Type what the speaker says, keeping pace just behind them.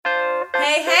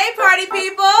Hey, hey, party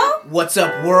people! What's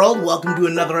up, world? Welcome to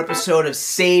another episode of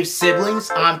Save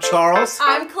Siblings. I'm Charles.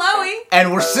 I'm Chloe.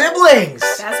 And we're siblings!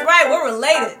 That's right, we're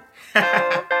related.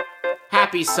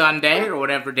 Happy Sunday, or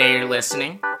whatever day you're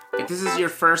listening. If this is your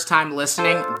first time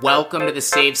listening, welcome to the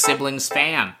Save Siblings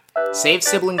fam. Save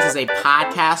Siblings is a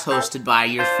podcast hosted by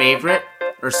your favorite,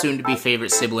 or soon-to-be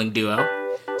favorite sibling duo.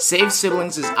 Save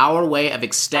Siblings is our way of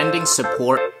extending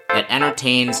support that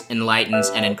entertains, enlightens,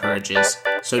 and encourages.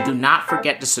 So do not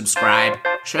forget to subscribe,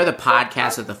 share the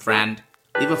podcast with a friend,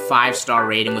 leave a 5-star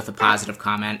rating with a positive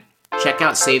comment, check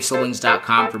out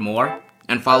SaveSiblings.com for more,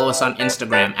 and follow us on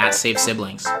Instagram at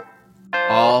SaveSiblings.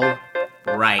 All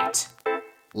right,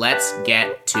 let's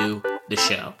get to the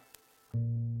show.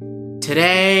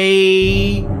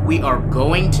 Today, we are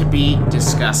going to be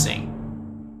discussing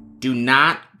do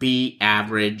not be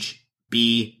average,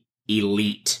 be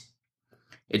elite.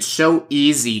 It's so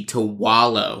easy to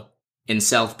wallow in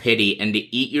self-pity and to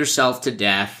eat yourself to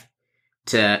death,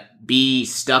 to be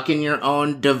stuck in your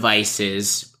own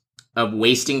devices of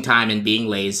wasting time and being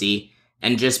lazy,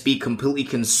 and just be completely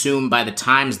consumed by the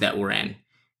times that we're in.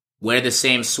 Wear the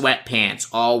same sweatpants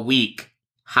all week.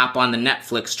 Hop on the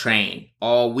Netflix train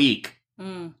all week.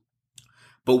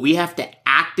 But we have to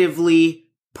actively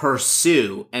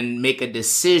pursue and make a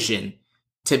decision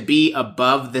to be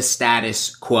above the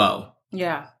status quo.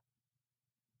 Yeah.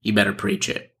 You better preach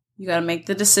it. You gotta make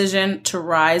the decision to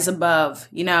rise above,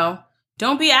 you know?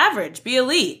 Don't be average, be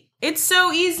elite. It's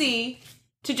so easy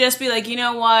to just be like, you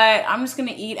know what? I'm just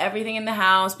gonna eat everything in the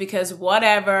house because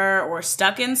whatever, or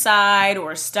stuck inside,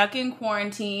 or stuck in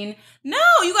quarantine. No,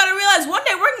 you gotta realize one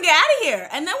day we're gonna get out of here.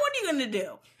 And then what are you gonna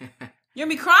do? You're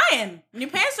gonna be crying when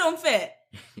your pants don't fit.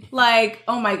 Like,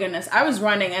 oh my goodness. I was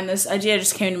running and this idea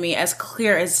just came to me as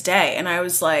clear as day. And I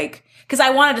was like, because I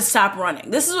wanted to stop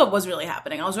running. This is what was really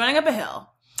happening. I was running up a hill.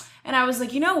 And I was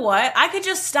like, you know what? I could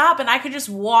just stop and I could just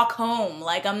walk home.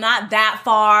 Like, I'm not that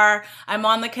far. I'm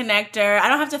on the connector. I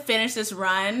don't have to finish this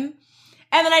run.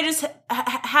 And then I just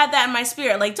had that in my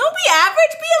spirit. Like, don't be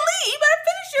average, be elite. You better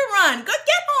finish your run. Go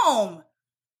get home.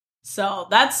 So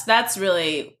that's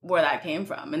really where that came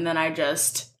from. And then I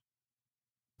just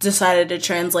decided to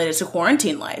translate it to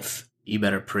quarantine life. You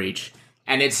better preach.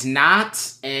 And it's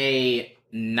not a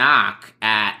knock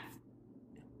at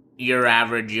you're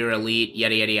average, you're elite,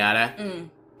 yada, yada, yada.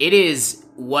 It is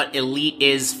what elite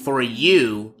is for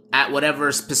you at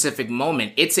whatever specific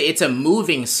moment. It's a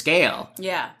moving scale.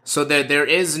 Yeah. So there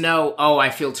is no, oh,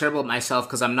 I feel terrible about myself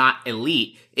because I'm not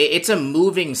elite. It's a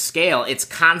moving scale. It's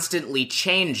constantly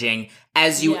changing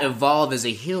as you evolve as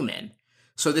a human.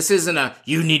 So this isn't a,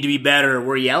 you need to be better,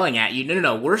 we're yelling at you.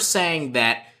 No. We're saying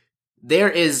that there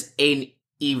is an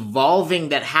evolving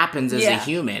that happens as a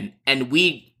human, and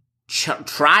we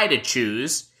try to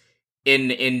choose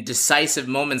in decisive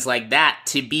moments like that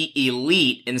to be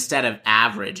elite instead of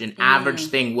average. An average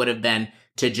thing would have been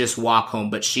to just walk home,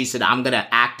 but she said, I'm going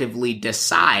to actively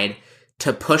decide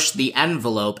to push the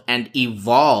envelope and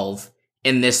evolve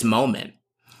in this moment.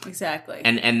 Exactly.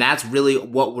 And that's really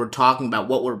what we're talking about.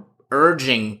 What we're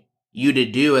urging you to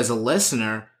do as a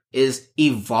listener is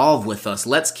evolve with us.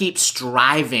 Let's keep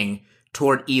striving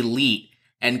toward elite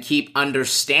and keep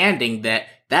understanding that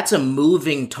that's a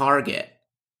moving target.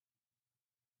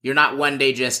 You're not one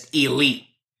day just elite.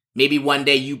 Maybe one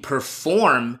day you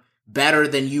perform better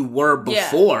than you were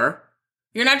before.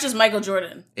 You're not just Michael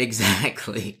Jordan.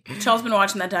 Exactly. Charles been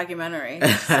watching that documentary,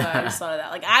 so I just thought of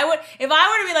that. Like, if I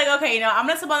were to be like, okay, you know, I'm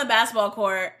gonna step on the basketball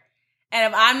court,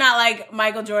 and if I'm not like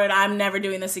Michael Jordan, I'm never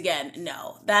doing this again.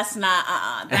 No, that's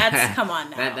not, that's, come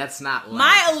on now. That's not life.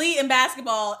 My elite in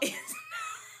basketball is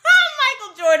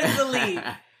Michael Jordan's elite.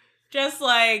 Just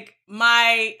like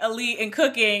my elite in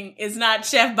cooking is not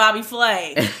Chef Bobby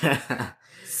Flay.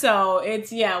 So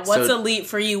it's, what's elite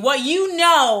for you? What you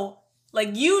know,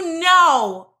 like,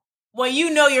 what you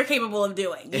know you're capable of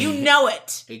doing. You know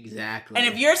it. Exactly. And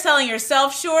if you're selling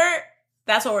yourself short,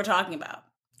 that's what we're talking about.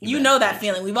 You know that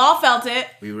feeling. We've all felt it.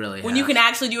 We really When you can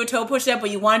actually do a toe push-up,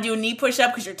 but you want to do a knee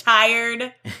push-up because you're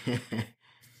tired.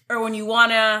 Or when you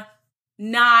want to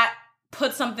not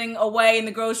put something away in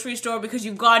the grocery store because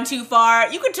you've gone too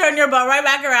far. You can turn your butt right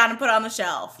back around and put it on the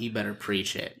shelf. You better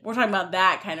preach it. We're talking about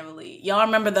that kind of elite. Y'all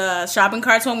remember the shopping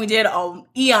carts one we did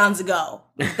eons ago?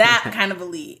 That kind of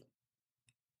elite.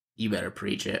 You better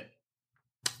preach it.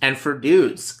 And for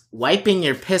dudes, wiping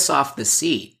your piss off the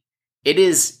seat.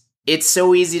 It's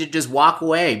so easy to just walk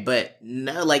away, but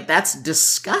no, like, that's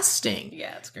disgusting.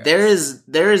 Yeah, it's gross.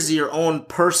 There is your own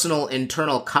personal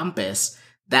internal compass,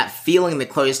 that feeling that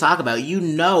Chloe's talking about. You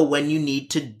know when you need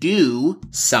to do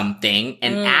something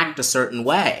and act a certain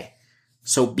way.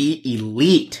 So be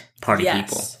elite, party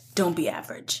people. Don't be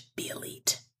average. Be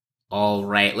elite. All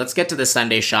right, let's get to the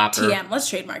Sunday Shocker. TM, let's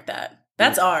trademark that.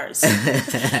 That's ours.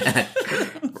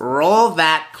 Roll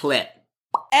that clip.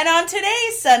 And on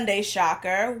today's Sunday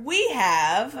Shocker, we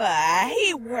have,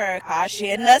 he work hard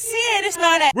in the city, it's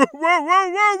not a...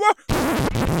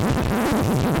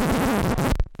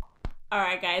 All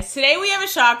right, guys. Today we have a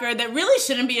shocker that really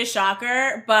shouldn't be a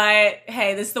shocker, but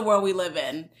hey, this is the world we live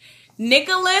in.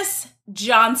 Nicholas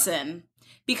Johnson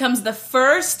becomes the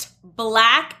first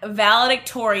Black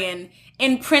valedictorian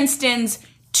in Princeton's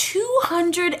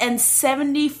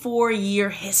 274-year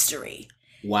history.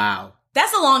 Wow.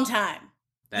 That's a long time.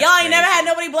 That's Y'all ain't crazy. never had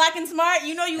nobody black and smart?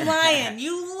 You know you lying.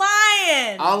 You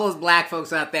lying. All those black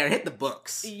folks out there, hit the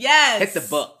books. Yes. Hit the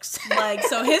books. Like,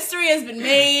 so history has been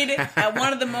made at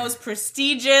one of the most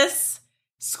prestigious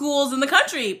schools in the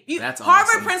country. That's Harvard,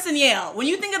 awesome. Princeton, Yale. When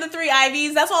you think of the three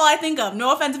Ivies, that's all I think of.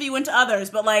 No offense if you went to others,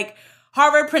 but like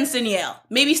Harvard, Princeton, Yale.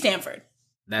 Maybe Stanford.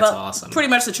 That's but awesome. Pretty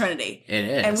much the Trinity. It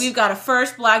is. And we've got a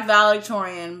first Black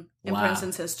valedictorian in Wow.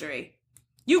 Princeton's history.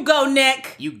 You go,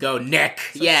 Nick. You go, Nick.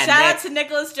 So yeah, shout Nick. out to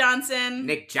Nicholas Johnson.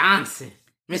 Nick Johnson.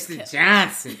 Mr.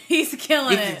 Johnson. He's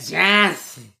killing Mr. it.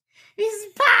 Johnson. He's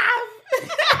pop.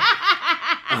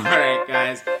 All right,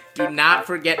 guys. Do not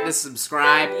forget to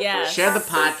subscribe. Yes. Share the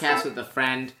podcast with a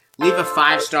friend. Leave a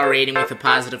 5-star rating with a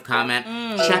positive comment.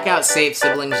 Check out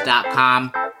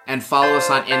SaveSiblings.com and follow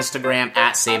us on Instagram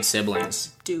at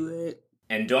SaveSiblings. Do it.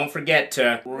 And don't forget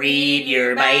to read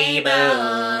your Bible.